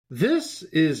This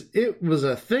is It Was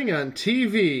a Thing on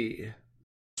TV.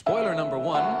 Spoiler number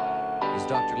one is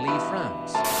Dr. Lee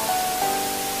frowns.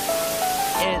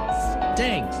 It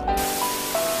stinks.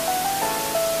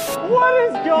 What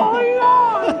is going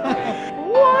on?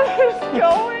 What is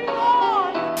going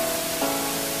on?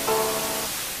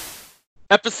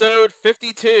 Episode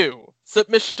 52,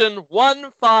 Submission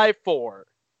 154,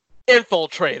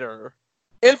 Infiltrator.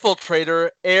 Infiltrator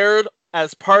aired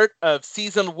as part of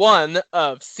Season 1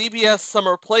 of CBS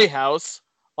Summer Playhouse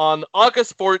on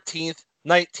August 14th,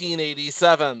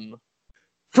 1987.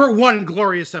 For one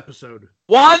glorious episode.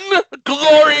 One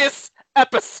glorious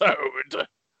episode!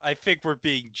 I think we're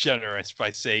being generous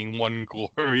by saying one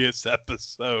glorious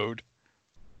episode.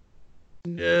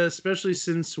 Yeah, especially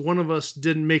since one of us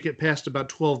didn't make it past about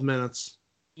 12 minutes.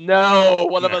 No,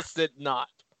 one of us did not.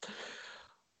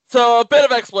 So, a bit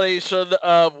of explanation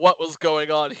of what was going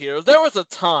on here. There was a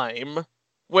time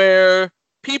where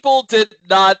people did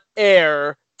not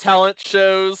air talent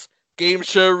shows, game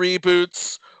show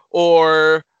reboots,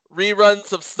 or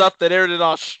reruns of stuff that aired in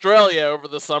Australia over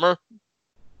the summer.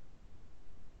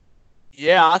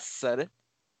 Yeah, I said it.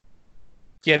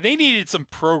 Yeah, they needed some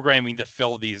programming to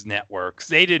fill these networks.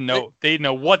 They didn't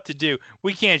know what to do.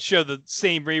 We can't show the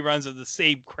same reruns of the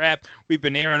same crap we've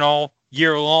been airing all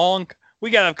year long. We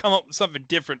gotta come up with something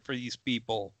different for these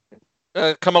people.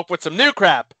 Come up with some new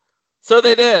crap. So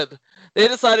they did. They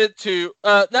decided to,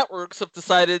 networks have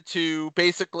decided to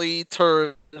basically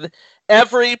turn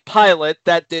every pilot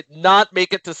that did not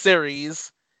make it to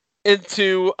series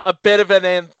into a bit of an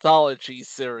anthology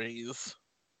series.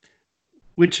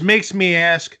 Which makes me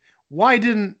ask, why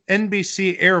didn't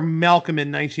NBC air Malcolm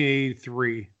in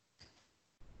 1983?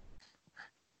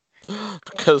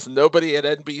 Because nobody at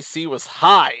NBC was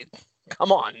high.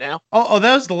 Come on now. Oh,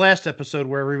 that was the last episode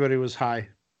where everybody was high.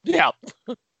 Yeah.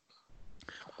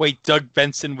 Wait, Doug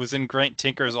Benson was in Grant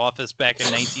Tinker's office back in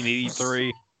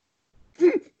 1983.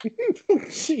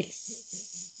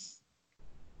 Jeez.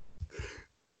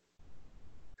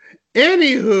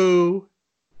 Anywho.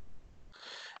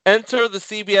 Enter the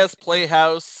CBS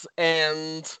Playhouse,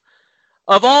 and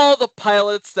of all the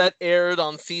pilots that aired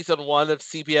on Season 1 of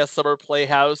CBS Summer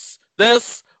Playhouse,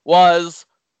 this was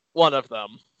one of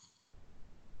them.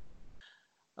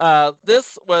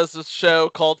 This was a show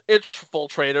called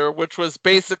Infiltrator, which was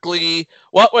basically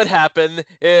what would happen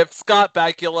if Scott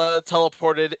Bakula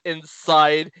teleported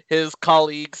inside his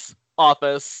colleague's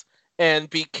office and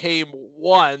became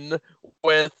one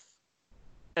with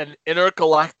an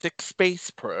intergalactic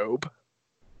space probe.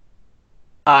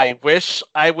 I wish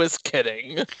I was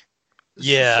kidding.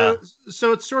 Yeah.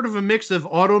 So it's sort of a mix of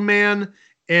Automan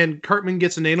and Cartman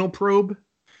gets an anal probe?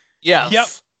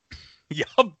 Yes. Yep,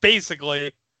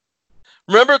 basically.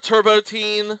 Remember Turbo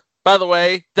Teen? By the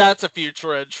way, that's a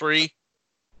future entry.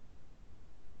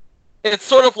 It's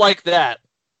sort of like that.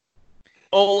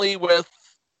 Only with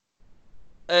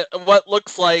what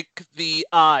looks like the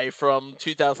eye from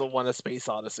 2001: A Space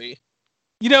Odyssey.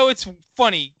 You know, it's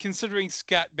funny, considering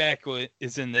Scott Bakula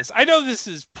is in this. I know this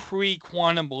is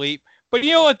pre-Quantum Leap, but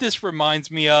you know what this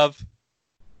reminds me of?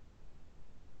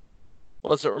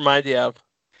 What's it remind you of?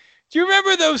 Do you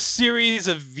remember those series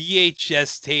of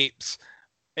VHS tapes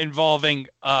involving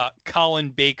Colin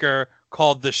Baker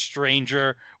called The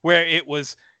Stranger, where it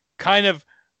was kind of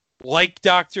like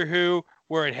Doctor Who,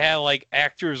 where it had like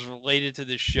actors related to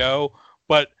the show,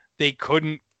 but they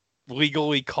couldn't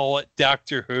legally call it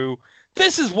Doctor Who?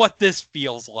 This is what this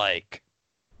feels like.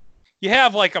 You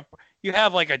have like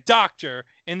a doctor,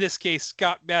 in this case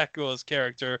Scott Bakula's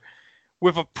character,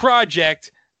 with a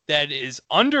project that is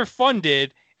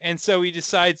underfunded, and so he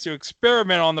decides to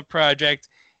experiment on the project,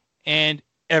 and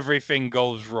everything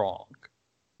goes wrong.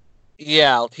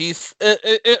 Yeah,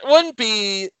 it wouldn't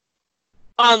be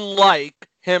unlike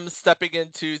him stepping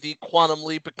into the Quantum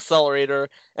Leap Accelerator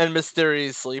and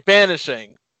mysteriously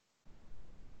vanishing.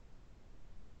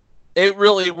 It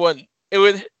really wouldn't. It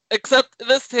would, except in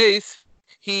this case,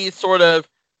 he sort of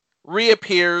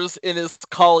reappears in his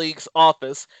colleague's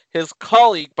office. His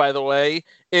colleague, by the way,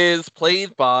 is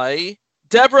played by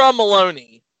Deborah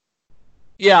Maloney.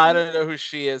 Yeah, I don't know who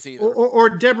she is either. Or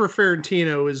Deborah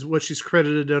Ferrantino is what she's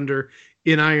credited under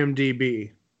in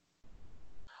IMDb.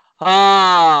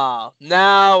 Ah,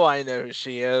 now I know who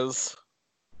she is.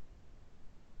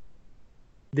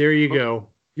 There you go.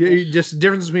 Just the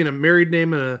difference between a married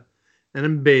name and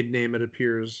an maiden name, it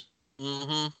appears.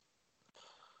 Mm-hmm.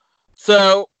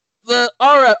 So,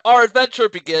 our adventure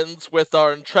begins with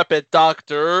our intrepid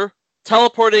doctor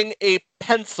teleporting a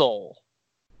pencil.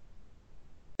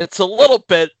 It's a little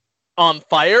bit on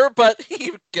fire, but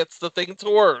he gets the thing to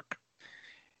work.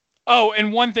 Oh,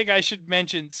 and one thing I should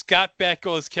mention, Scott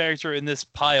Bakula's character in this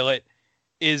pilot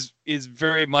is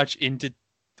very much into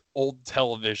old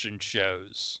television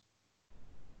shows.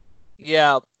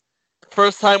 Yeah.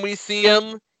 First time we see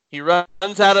him, he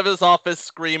runs out of his office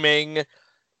screaming,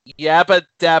 "Yabba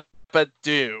dabba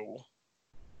doo."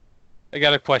 I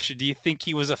got a question. Do you think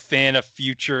he was a fan of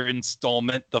future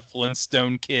installment, The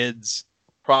Flintstone Kids?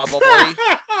 Probably.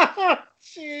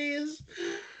 Jeez.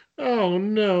 Oh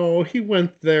no, he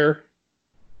went there.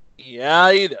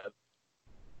 Yeah, he did.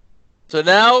 So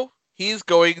now he's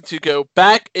going to go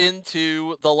back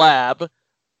into the lab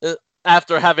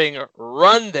after having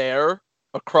run there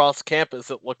across campus,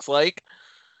 it looks like.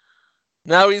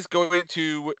 Now he's going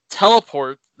to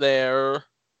teleport there,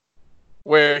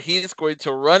 where he's going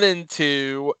to run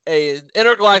into an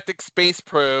intergalactic space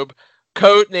probe,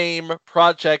 codename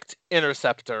Project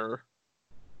Interceptor.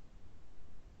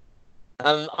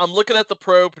 And I'm looking at the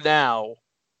probe now.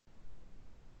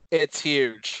 It's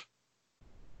huge.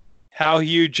 How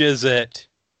huge is it?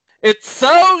 It's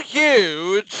so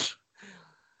huge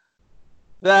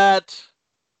that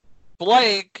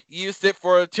Blank used it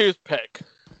for a toothpick.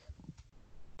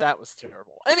 That was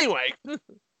terrible. Anyway.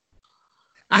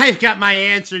 I've got my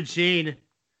answer, Gene.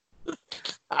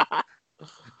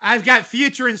 I've got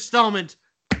future installment,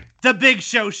 The Big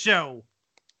Show Show.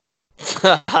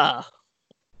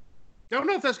 Don't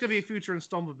know if that's going to be a future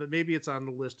installment, but maybe it's on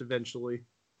the list eventually.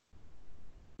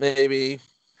 Maybe.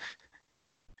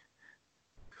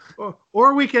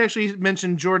 Or we could actually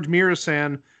mention George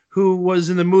Mirasan, who was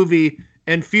in the movie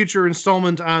and future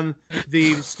installment on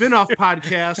the spin-off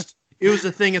podcast, It Was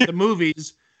a Thing at the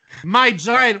Movies, My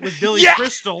Giant with Billy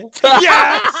Crystal.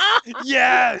 Yes!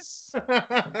 Yes!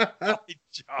 My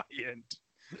Giant.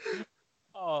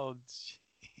 Oh, geez.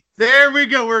 There we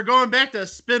go. We're going back to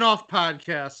spin-off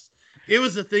podcasts. It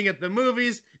Was a Thing at the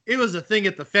Movies. It Was a Thing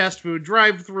at the fast food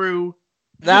drive-thru.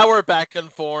 Now we're back in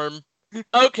form.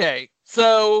 Okay,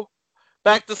 so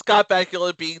back to Scott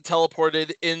Bakula being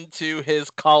teleported into his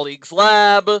colleague's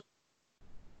lab.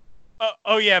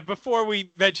 Oh yeah, before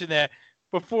we mention that,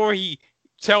 before he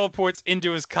teleports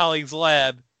into his colleague's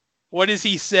lab, what does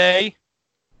he say?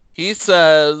 He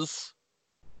says,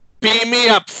 "Beam me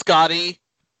up, Scotty."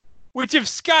 Which, if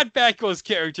Scott Bakula's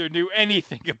character knew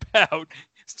anything about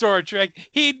Star Trek,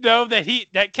 he'd know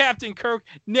that Captain Kirk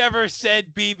never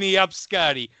said "beam me up,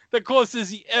 Scotty." The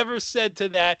closest he ever said to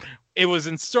that, it was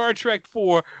in Star Trek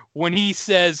 4 when he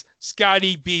says,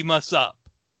 "Scotty, beam us up."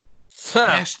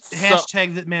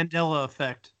 Hashtag that Mandela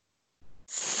effect.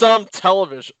 Some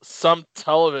television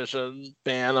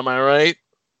ban, am I right?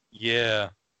 Yeah.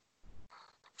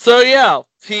 So yeah,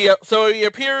 he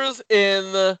appears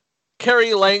in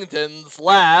Carrie Langdon's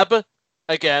lab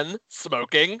again,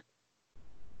 smoking.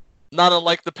 Not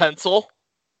unlike the pencil.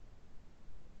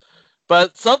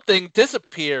 But something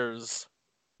disappears.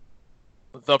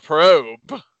 The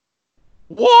probe.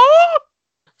 What?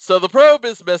 So the probe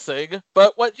is missing,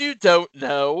 but what you don't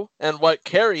know, and what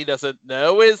Carrie doesn't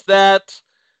know, is that...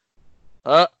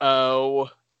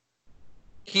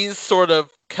 he's sort of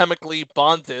chemically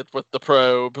bonded with the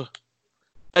probe.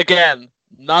 Again,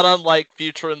 not unlike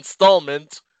future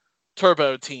installment,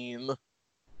 Turbo Teen.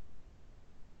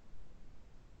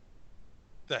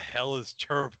 The hell is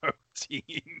Turbo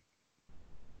Teen?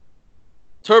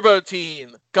 Turbo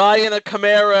Teen. Guy in a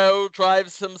Camaro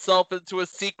drives himself into a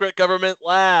secret government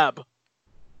lab.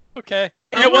 Okay.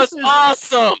 It was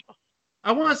awesome!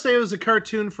 I want to say it was a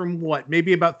cartoon from what?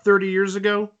 Maybe about 30 years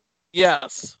ago?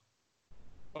 Yes.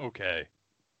 Okay.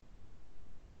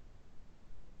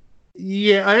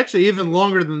 Yeah, actually, even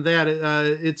longer than that.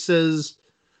 It says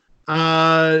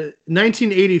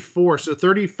 1984, so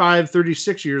 35,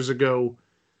 36 years ago.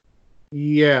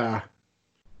 Yeah.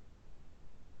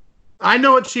 I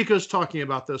know what Chico's talking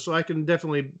about, though, so I can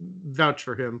definitely vouch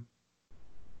for him.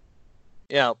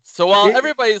 Yeah, so while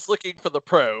everybody's looking for the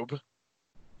probe,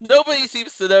 nobody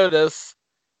seems to notice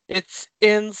it's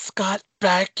in Scott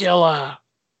Bakula.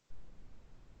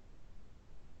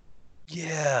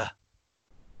 Yeah.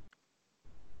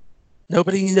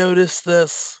 Nobody noticed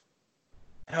this.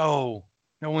 No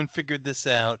one figured this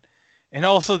out. And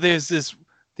also there's this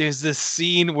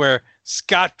scene where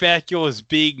Scott Bakula is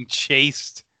being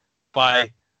chased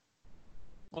by,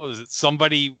 what was it?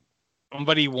 Somebody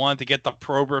wanted to get the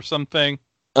probe or something.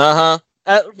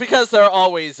 Because there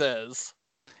always is.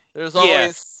 There's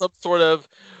always some sort of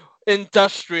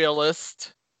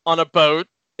industrialist on a boat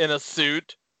in a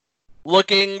suit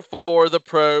looking for the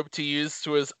probe to use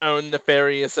to his own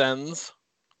nefarious ends.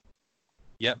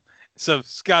 Yep. So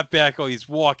Scott Bakula, he's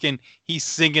walking, he's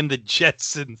singing the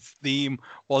Jetsons theme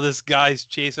while this guy's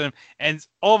chasing him, and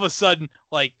all of a sudden,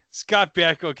 like, Scott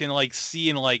Bakula can like see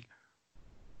in like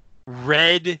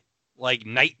red, like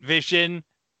night vision.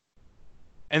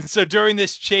 And so during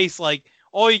this chase, like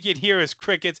all you can hear is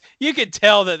crickets. You can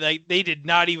tell that they did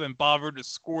not even bother to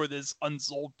score this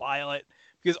unsold pilot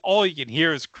because all you can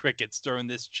hear is crickets during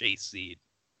this chase scene.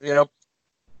 Yep.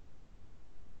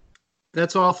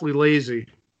 That's awfully lazy.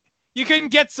 You can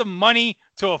get some money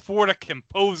to afford a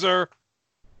composer.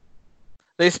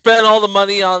 They spent all the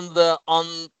money on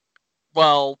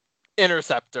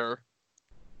Interceptor.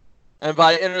 And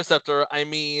by Interceptor, I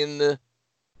mean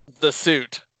the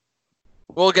suit.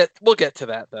 We'll get to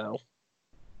that though.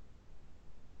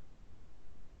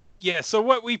 Yeah, so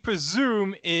what we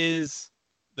presume is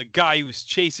the guy who's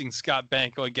chasing Scott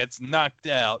Bakula gets knocked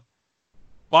out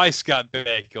by Scott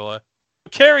Bakula.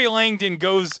 Carrie Langdon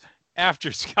goes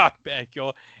after Scott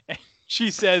Bakula, and she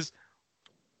says,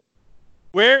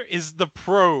 "Where is the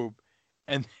probe?"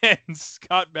 And then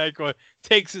Scott Bakula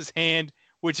takes his hand,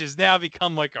 which has now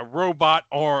become like a robot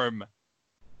arm.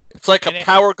 It's like a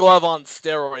power glove on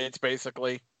steroids,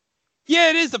 basically. Yeah,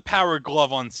 it is a power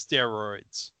glove on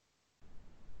steroids.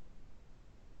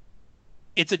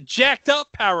 It's a jacked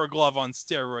up power glove on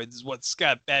steroids is what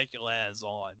Scott Bakula has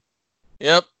on.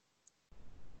 Yep.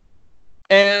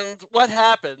 And what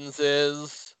happens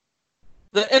is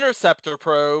the Interceptor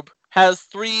probe has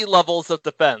 3 levels of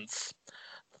defense.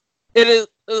 It is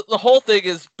the whole thing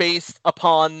is based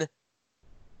upon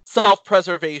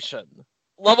self-preservation.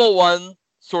 Level 1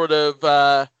 sort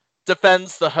of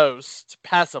defends the host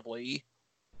passively.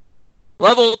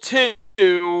 Level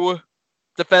 2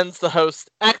 defends the host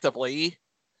actively.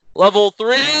 Level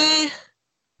 3,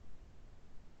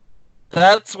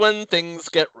 that's when things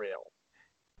get real.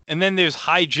 And then there's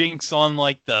hijinks on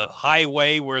like the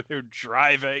highway where they're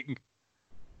driving.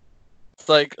 It's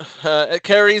like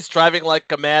Carrie's driving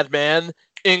like a madman.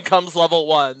 In comes level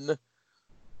 1,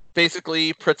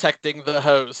 basically protecting the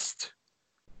host.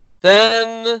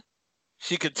 Then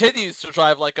she continues to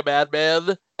drive like a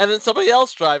madman, and then somebody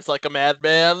else drives like a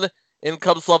madman. In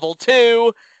comes level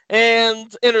 2,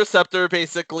 and Interceptor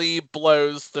basically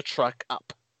blows the truck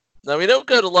up. Now we don't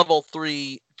go to level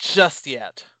 3 just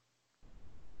yet.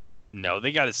 No,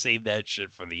 they gotta save that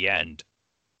shit for the end.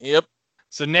 Yep.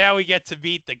 So now we get to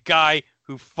meet the guy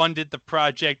who funded the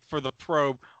project for the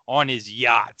probe on his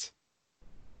yacht.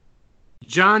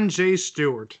 John J.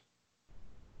 Stewart.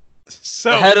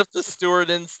 So The head of the Stewart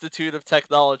Institute of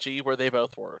Technology, where they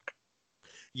both work.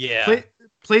 yeah.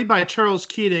 Played by Charles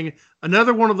Keating,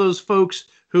 another one of those folks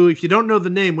who, if you don't know the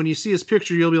name, when you see his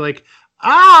picture, you'll be like,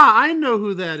 I know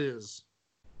who that is.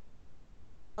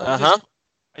 Uh-huh.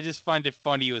 I just find it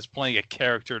funny he was playing a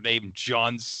character named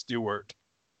John Stewart.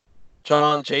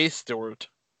 John J. Stewart.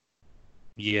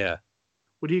 Yeah.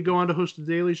 Would he go on to host the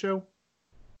Daily Show?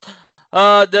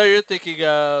 No, you're thinking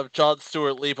of John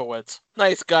Stewart Leibowitz.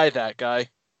 Nice guy, that guy.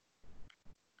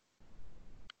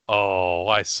 Oh,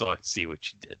 I see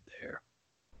what you did there.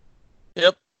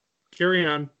 Yep. Carry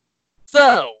on.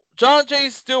 So, John J.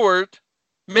 Stewart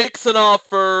makes an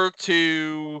offer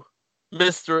to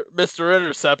Mr.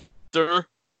 Interceptor.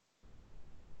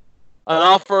 An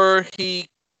offer he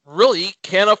really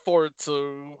can't afford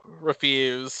to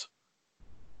refuse.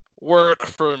 Work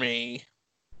for me.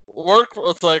 Work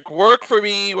for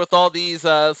me with all these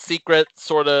secret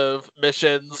sort of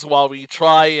missions while we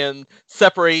try and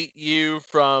separate you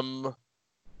from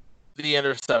the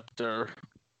Interceptor.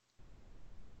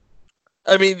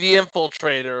 I mean, the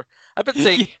Infiltrator. I've been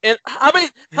saying how many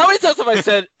times have I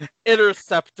said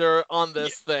Interceptor on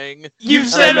this thing? You've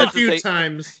said I it meant a to few say-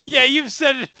 times. Yeah, you've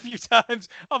said it a few times.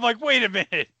 I'm like, wait a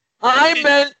minute. I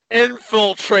meant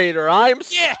Infiltrator. I'm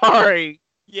Yeah. sorry.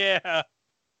 Yeah.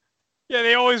 Yeah,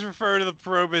 they always refer to the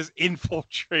probe as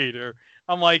Infiltrator.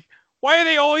 I'm like, why are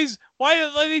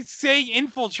they saying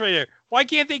Infiltrator? Why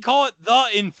can't they call it the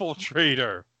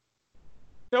Infiltrator?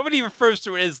 Nobody refers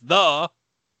to it as the.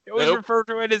 They always Nope. refer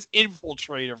to it as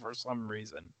Infiltrator for some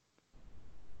reason.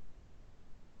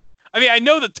 I mean, I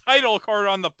know the title card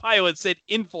on the pilot said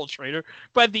Infiltrator,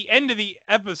 but at the end of the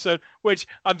episode, which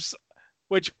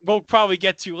we'll probably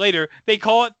get to later, they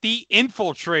call it the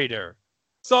Infiltrator.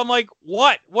 So I'm like,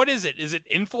 what? What is it? Is it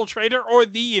Infiltrator or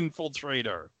the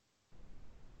Infiltrator?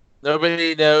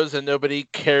 Nobody knows and nobody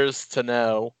cares to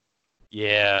know.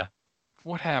 Yeah.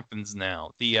 What happens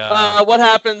now? What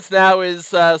happens now is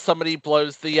somebody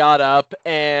blows the yacht up,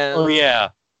 and Oh yeah.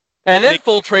 an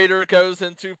Infiltrator goes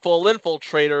into full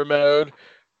Infiltrator mode,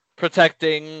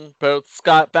 protecting both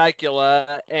Scott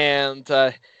Bakula and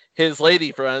his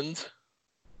lady friend.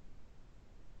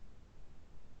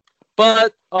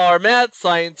 But our mad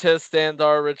scientist and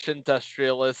our rich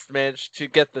industrialist managed to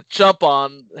get the jump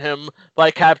on him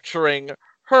by capturing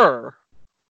her.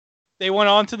 They went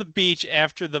onto the beach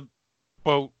after the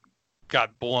boat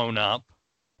got blown up.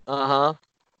 Uh-huh.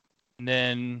 And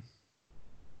then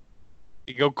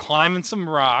they go climbing some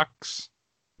rocks.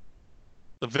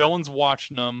 The villain's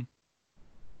watching them.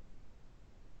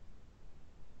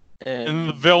 And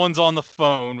the villain's on the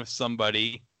phone with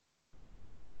somebody.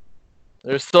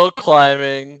 They're still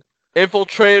climbing.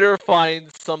 Infiltrator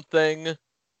finds something.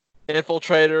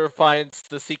 Infiltrator finds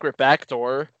the secret back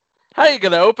door. How are you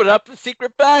going to open up the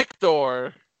secret back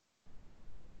door?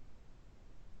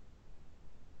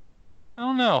 I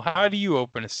don't know. How do you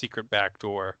open a secret back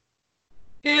door?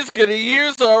 He's going to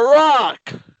use a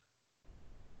rock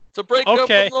to break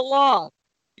open the lock.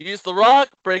 Use the rock,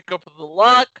 break open the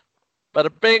lock.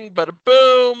 Bada bing, bada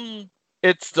boom.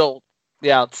 It's still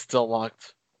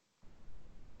locked.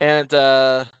 And,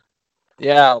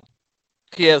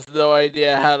 he has no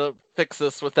idea how to fix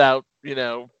this without,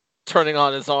 turning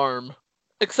on his arm.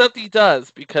 Except he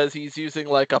does, because he's using,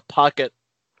 like, a pocket...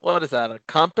 What is that, a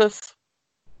compass?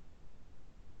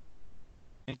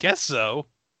 I guess so.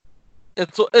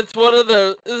 It's one of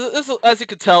those... As you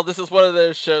can tell, this is one of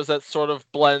those shows that sort of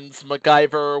blends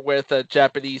MacGyver with a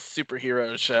Japanese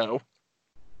superhero show.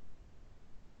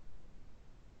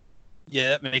 Yeah,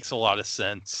 that makes a lot of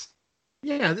sense.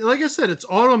 Yeah, like I said, it's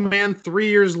Automan 3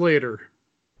 years later.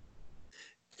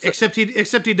 Except he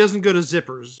doesn't go to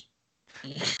zippers.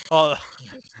 Oh,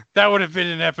 that would have been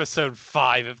in episode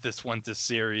 5 if this went to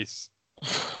series.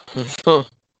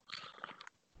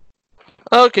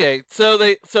 Okay, so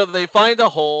they find a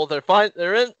hole. They're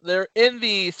in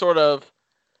the sort of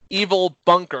evil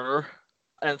bunker,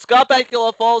 and Scott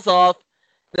Bakula falls off.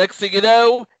 Next thing you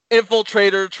know,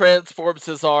 Infiltrator transforms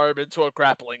his arm into a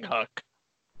grappling hook.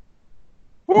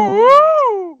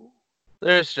 Woo!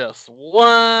 There's just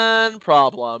one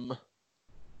problem.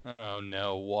 Oh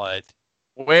no, what?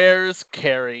 Where's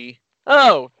Carrie?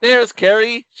 Oh, there's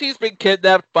Carrie. She's been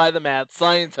kidnapped by the mad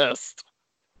scientist.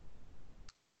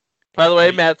 By the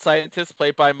way, mad scientist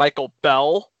played by Michael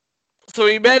Bell. So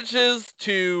he manages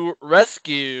to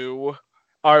rescue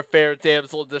our fair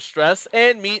damsel in distress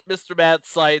and meet Mr. Mad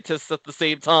Scientist at the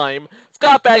same time.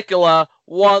 Scott Bakula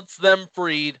wants them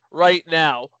freed right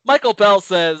now. Michael Bell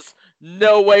says,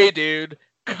 "No way, dude."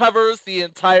 Covers the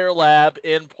entire lab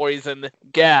in poison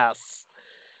gas.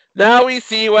 Now we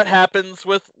see what happens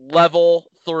with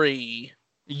level 3.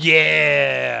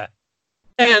 Yeah!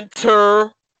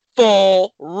 Enter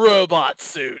full robot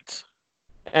suit.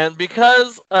 And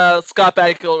because Scott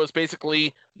Bakula was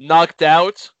basically knocked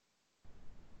out,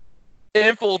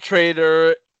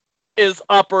 Infiltrator is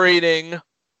operating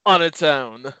on its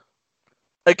own.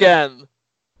 Again,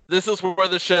 this is where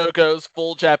the show goes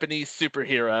full Japanese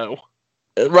superhero.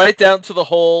 Right down to the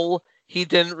whole, he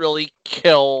didn't really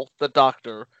kill the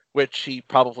doctor, which he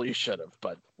probably should have,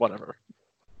 but whatever.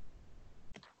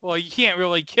 Well, you can't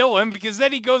really kill him because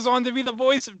then he goes on to be the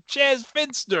voice of Chaz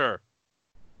Finster.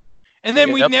 And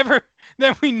then we never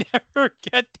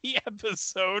get the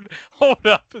episode. Hold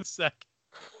up a second.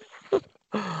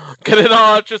 Get it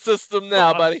all out your system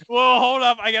now, buddy. Well, hold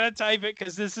up. I gotta type it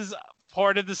because this is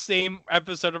part of the same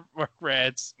episode of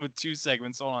Rugrats with 2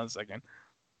 segments. Hold on a second.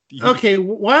 Okay,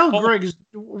 while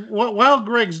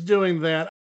Greg's doing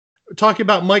that, talking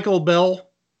about Michael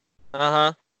Bell.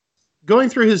 Uh-huh. Going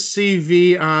through his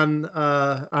CV on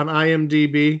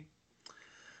IMDb,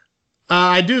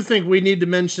 I do think we need to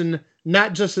mention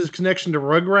not just his connection to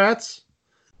Rugrats,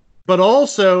 but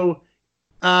also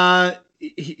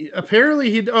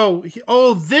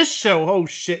this show. Oh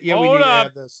shit! Yeah, we need to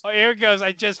add this. Oh, here it goes.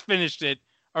 I just finished it.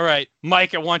 All right,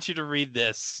 Mike, I want you to read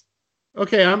this.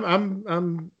 Okay, I'm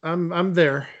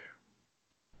there.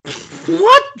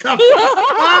 What the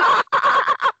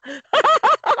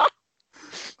fuck?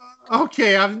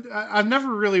 Okay, I've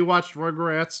never really watched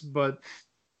Rugrats, but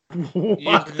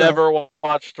you've never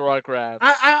watched Rugrats.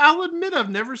 I'll admit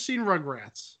I've never seen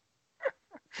Rugrats.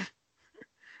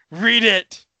 Read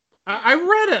it. I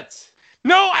read it.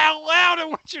 No, out loud. I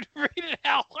want you to read it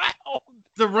out loud.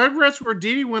 The Rugrats where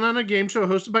Dee Dee went on a game show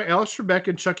hosted by Alex Trebek,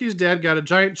 and Chucky's dad got a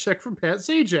giant check from Pat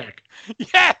Sajak.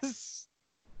 Yes.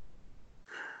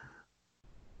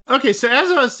 Okay, so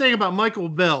as I was saying about Michael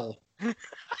Bell,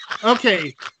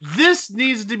 okay, this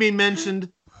needs to be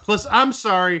mentioned. Plus, I'm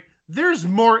sorry, there's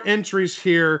more entries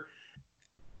here.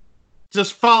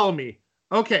 Just follow me.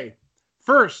 Okay,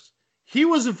 first, he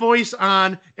was a voice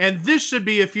on, and this should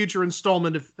be a future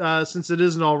installment since it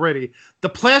isn't already, the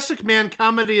Plastic Man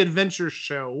Comedy Adventure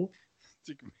Show.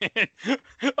 Plastic Man.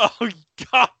 Oh,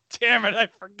 god damn it. I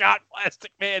forgot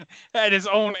Plastic Man had his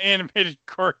own animated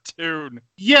cartoon.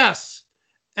 Yes.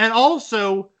 And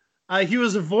also, he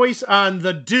was a voice on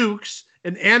The Dukes,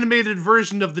 an animated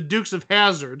version of The Dukes of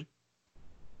Hazzard.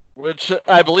 Which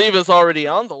I believe is already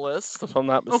on the list, if I'm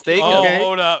not mistaken. Okay.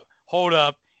 Oh, hold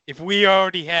up. If we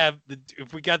got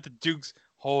the Dukes,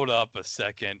 hold up a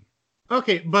second.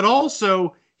 Okay, but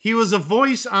also, he was a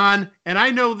voice on, and I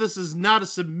know this is not a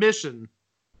submission.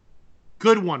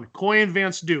 Good one. Coy and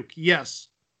Vance Duke. Yes.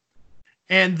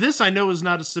 And this I know is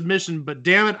not a submission, but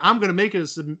damn it, I'm going to make it a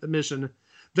submission.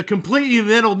 The Completely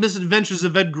Mental Misadventures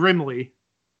of Ed Grimley.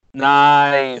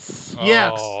 Nice.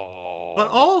 Yes. Oh. But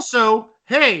also,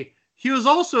 hey, he was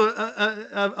also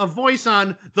a voice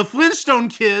on The Flintstone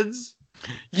Kids.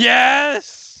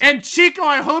 Yes! And Chico,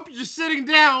 I hope you're sitting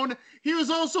down. He was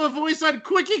also a voice on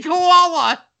Quickie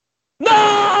Koala.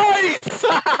 Nice!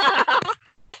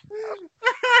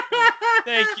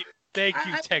 Thank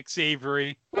you, Tex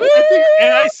Avery.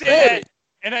 I think,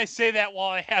 And I say that while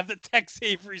I have the Tex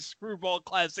Avery Screwball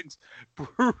Classics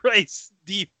Blu-ray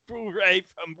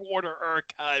from Warner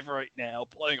Archive right now,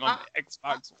 playing on the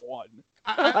Xbox One.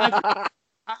 I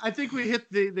think we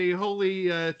hit the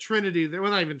holy trinity.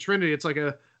 Well, not even trinity. It's like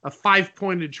a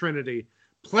 5-pointed trinity.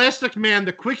 Plastic Man,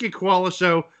 the Quickie Koala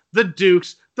Show, the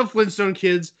Dukes, the Flintstone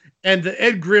Kids, and the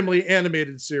Ed Grimley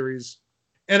animated series.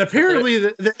 And apparently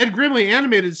the Ed Grimley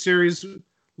animated series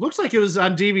looks like it was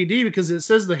on DVD because it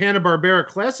says the Hanna-Barbera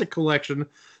Classic Collection.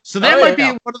 So that might be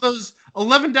one of those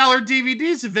 $11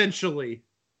 DVDs eventually.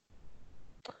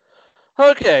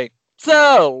 Okay,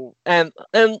 so and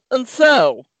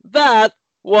so that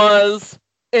was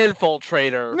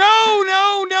Infiltrator.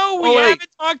 No, we wait. haven't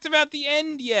talked about the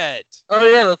end yet. Oh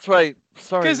yeah, that's right.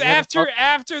 Sorry. Because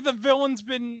after the villain's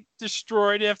been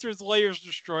destroyed, after his layer's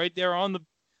destroyed, they're on the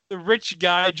rich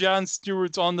guy, Jon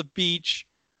Stewart's on the beach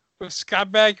with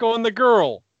Scott Bakula and the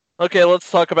girl. Okay,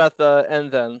 let's talk about the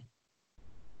end then.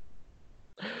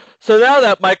 So now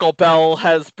that Michael Bell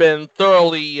has been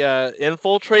thoroughly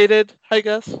infiltrated, I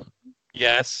guess.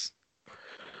 Yes.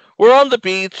 We're on the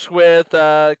beach with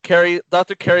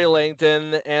Dr. Carrie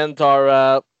Langdon and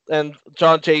and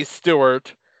John J.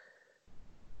 Stewart.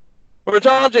 Where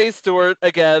John J. Stewart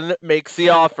again makes the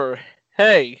offer.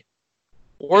 Hey,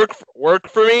 work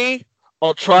for me.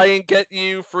 I'll try and get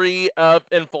you free of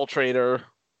Infiltrator.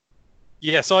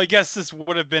 Yeah, so I guess this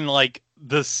would have been like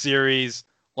the series,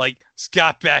 like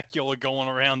Scott Bakula going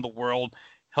around the world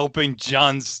helping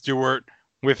Jon Stewart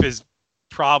with his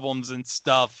problems and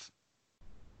stuff.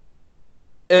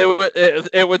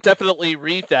 It would definitely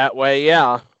read that way,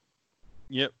 yeah.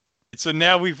 Yep. So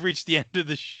now we've reached the end of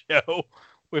the show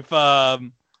with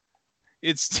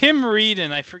it's Tim Reed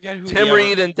and I forget who. Tim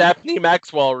Reed and Daphne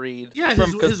Maxwell Reed. Yeah,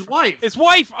 his wife. His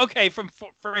wife. Okay, from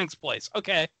Frank's Place.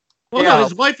 Okay. Well, Yeah. no,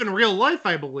 his wife in real life,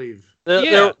 I believe.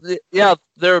 They're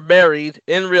married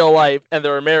in real life, and they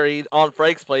were married on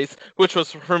Frank's Place, which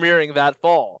was premiering that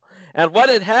fall. And what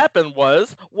had happened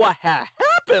was,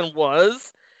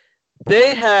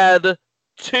 they had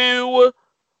 2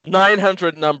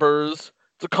 900 numbers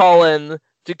to call in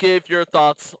to give your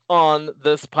thoughts on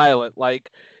this pilot.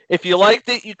 Like, if you liked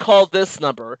it, you called this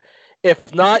number.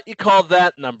 If not, you called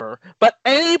that number. But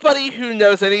anybody who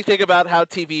knows anything about how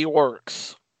TV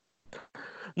works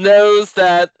knows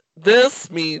that this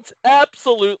means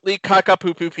absolutely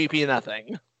caca-poo-poo-pee-pee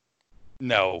nothing.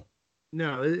 No.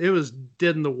 No, it was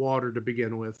dead in the water to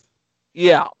begin with.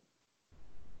 Yeah.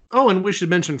 Oh, and we should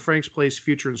mention Frank's Place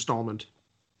future installment.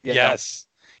 Yeah. Yes.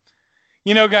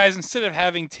 You know, guys, instead of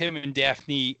having Tim and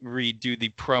Daphne Reed do the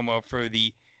promo for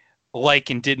the like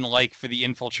and didn't like for the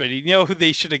Infiltrator, you know who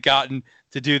they should have gotten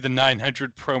to do the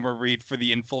 900 promo read for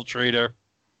the Infiltrator?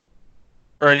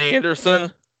 Ernie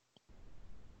Anderson?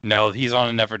 No, he's on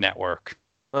another network.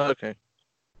 Okay.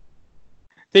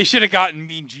 They should have gotten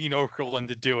Mean Gene Okerlund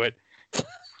to do it.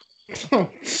 Oh,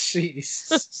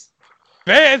 jeez.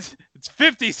 Fans, it's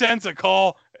 50 cents a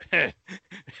call.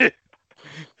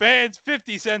 Fans,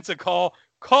 50 cents a call.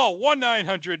 Call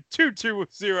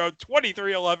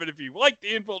 1-900-220-2311 if you like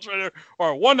the Infiltrator,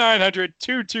 or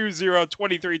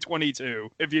 1-900-220-2322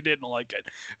 if you didn't like it.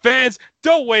 Fans,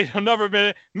 don't wait another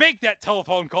minute. Make that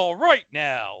telephone call right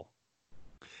now.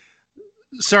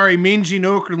 Sorry, Mean Gene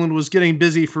Okerlund was getting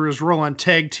busy for his role on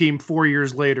Tag Team 4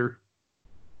 years later.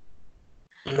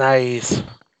 Nice.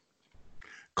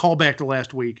 Call back to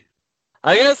last week.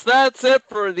 I guess that's it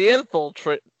for the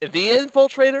Infiltrator.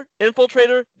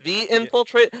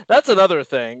 That's another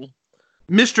thing.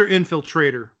 Mr.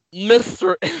 Infiltrator.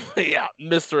 Mr.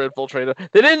 Infiltrator.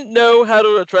 They didn't know how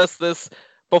to address this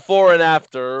before and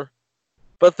after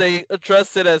but they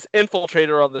addressed it as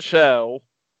Infiltrator on the show.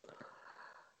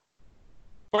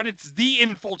 But it's the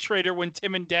Infiltrator when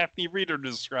Tim and Daphne Reed are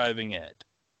describing it.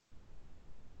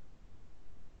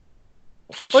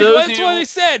 Like, that's what I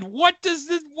said. What is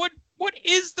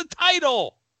the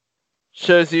title?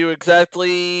 Shows you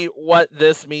exactly what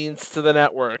this means to the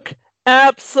network.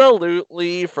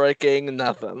 Absolutely freaking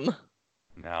nothing.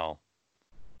 No.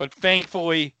 But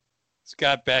thankfully,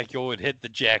 Scott Bakula would hit the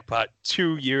jackpot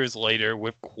 2 years later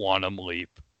with Quantum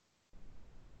Leap.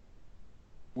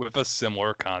 With a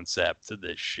similar concept to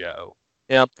this show.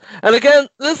 Yeah. And again,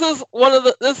 this is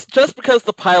just because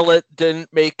the pilot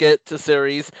didn't make it to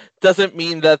series doesn't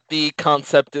mean that the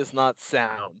concept is not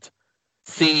sound.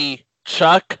 See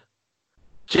Chuck,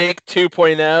 Jake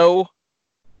 2.0,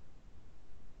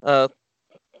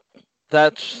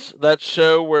 that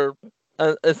show where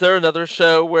is there another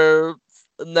show where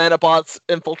nanobots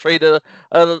infiltrate an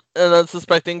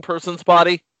unsuspecting person's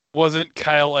body? Wasn't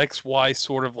Kyle XY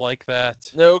sort of like that?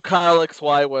 No, Kyle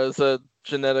XY was a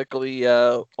genetically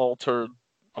altered.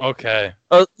 Okay.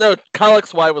 No, Kyle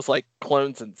XY was like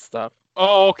clones and stuff.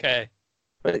 Oh, okay.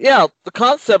 But yeah, the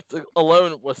concept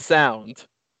alone was sound.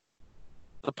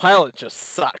 The pilot just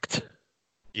sucked.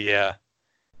 Yeah.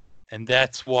 And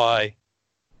that's why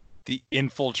the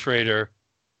Infiltrator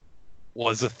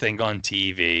was a thing on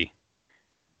TV.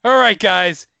 All right,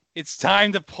 guys, it's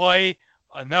time to play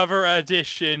another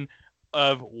edition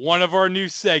of one of our new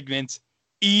segments,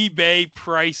 eBay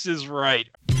Price is Right.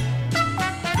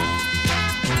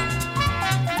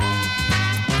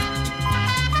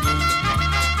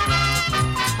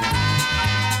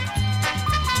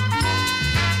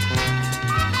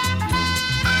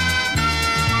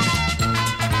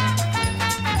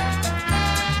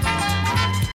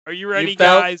 Are you ready,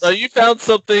 guys? You found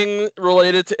something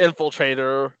related to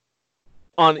Infiltrator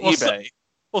on eBay.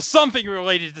 Well, something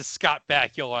related to Scott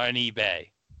Bakula on eBay.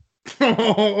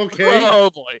 Okay. Oh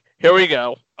boy, here we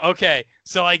go. Okay,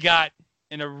 so I got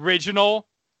an original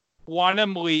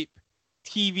Quantum Leap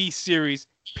TV series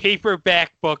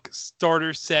paperback book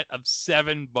starter set of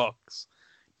 7 books.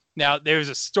 Now, there's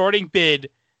a starting bid.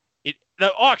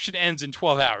 The auction ends in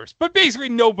 12 hours, but basically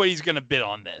nobody's going to bid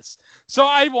on this. So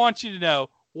I want you to know,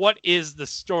 what is the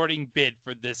starting bid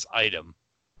for this item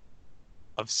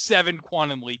of 7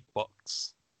 Quantum Leap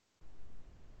books?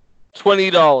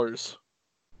 $20.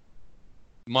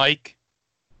 Mike?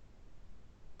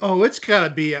 Oh, it's got to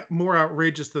be more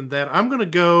outrageous than that. I'm going to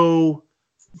go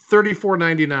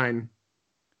 $34.99.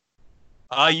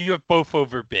 You have both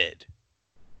overbid.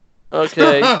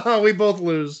 Okay. We both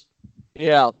lose.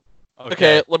 Yeah.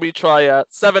 Okay, let me try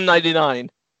 $7.99.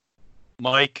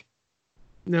 Mike?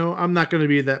 No, I'm not going to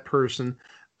be that person.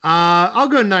 I'll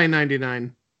go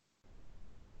 $9.99.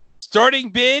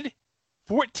 Starting bid,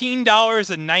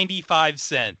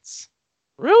 $14.95.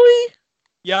 Really?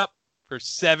 Yep, for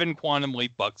 7 Quantum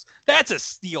Leap books. That's a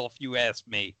steal, if you ask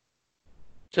me.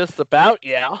 Just about,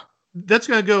 yeah. That's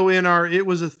going to go in our It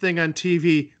Was a Thing on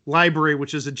TV library,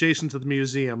 which is adjacent to the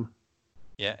museum.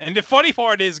 Yeah, and the funny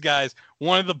part is, guys,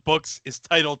 one of the books is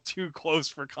titled Too Close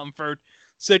for Comfort.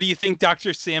 So do you think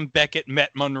Dr. Sam Beckett met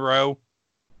Monroe?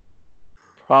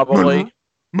 Probably.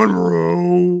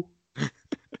 Monroe.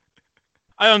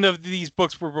 I don't know if these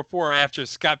books were before or after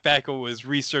Scott Bakula was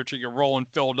researching a role in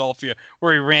Philadelphia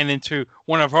where he ran into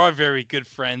one of our very good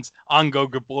friends, Ongo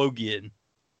Gablogian.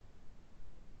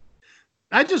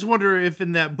 I just wonder if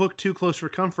in that book, Too Close for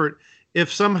Comfort,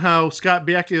 if somehow Scott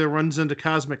Bakula runs into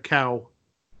Cosmic Cow.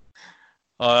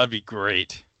 Oh, that'd be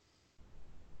great.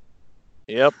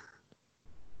 Yep.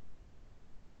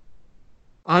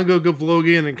 Ongo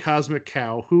Gablogian and Cosmic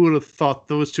Cow. Who would have thought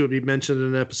those two would be mentioned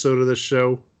in an episode of this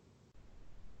show?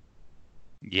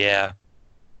 Yeah.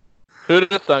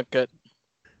 Who'd have thunk it?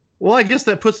 Well, I guess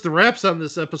that puts the wraps on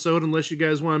this episode, unless you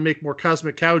guys want to make more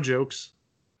Cosmic Cow jokes.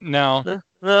 No.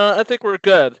 I think we're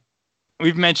good.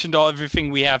 We've mentioned everything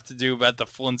we have to do about the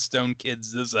Flintstone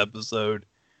kids this episode.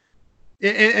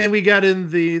 And we got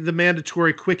in the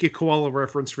mandatory Quickie Koala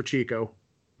reference for Chico.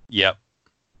 Yep.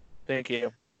 Thank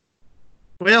you.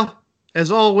 Well,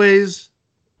 as always,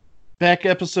 back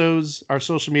episodes, our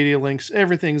social media links,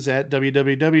 everything's at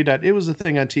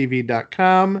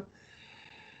www.itwasathingontv.com.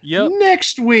 Yep.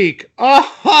 Next week.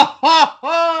 Oh,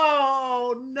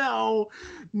 no.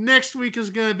 Next week is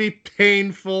going to be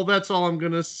painful. That's all I'm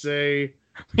going to say.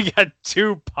 We got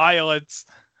 2 pilots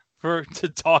to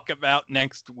talk about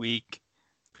next week.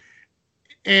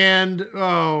 And,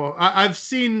 I've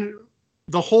seen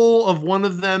the whole of one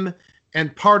of them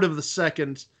and part of the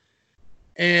second.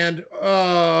 And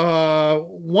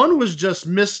one was just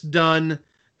misdone,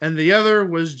 and the other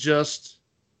was just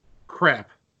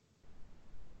crap.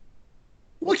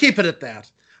 keep it at that.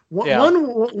 Yeah.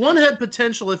 One had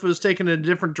potential if it was taken in a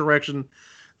different direction.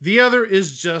 The other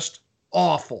is just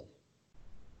awful.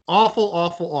 Awful,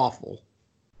 awful, awful.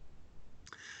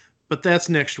 But that's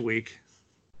next week.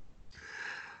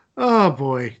 Oh,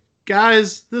 boy.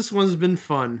 Guys, this one's been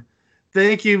fun.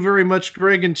 Thank you very much,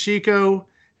 Greg and Chico.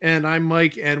 And I'm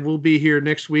Mike, and we'll be here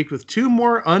next week with 2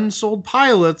 more unsold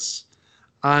pilots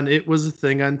on It Was a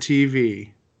Thing on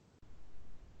TV.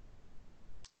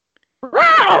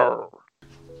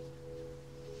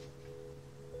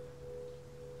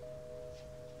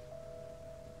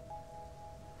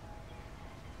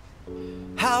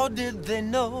 How did they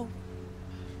know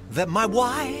that my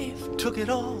wife took it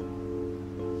all?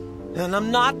 And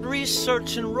I'm not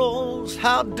researching roles.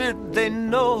 How did they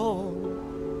know?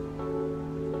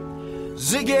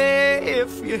 Ziggy,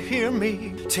 if you hear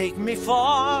me, take me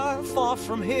far, far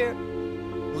from here.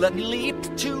 Let me leap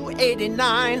to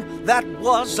 89. That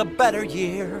was a better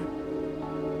year.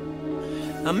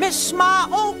 I miss my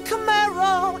old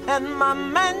Camaro and my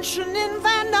mansion in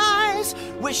Van Nuys.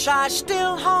 Wish I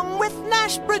still hung with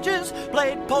Nash Bridges,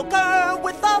 played poker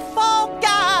with a fall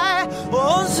guy.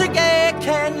 Oh, Ziggy,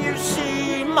 can you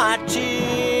see my tears?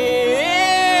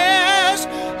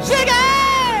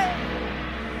 Ziggy,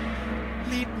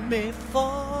 lead me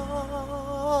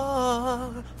far,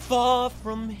 far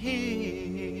from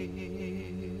here.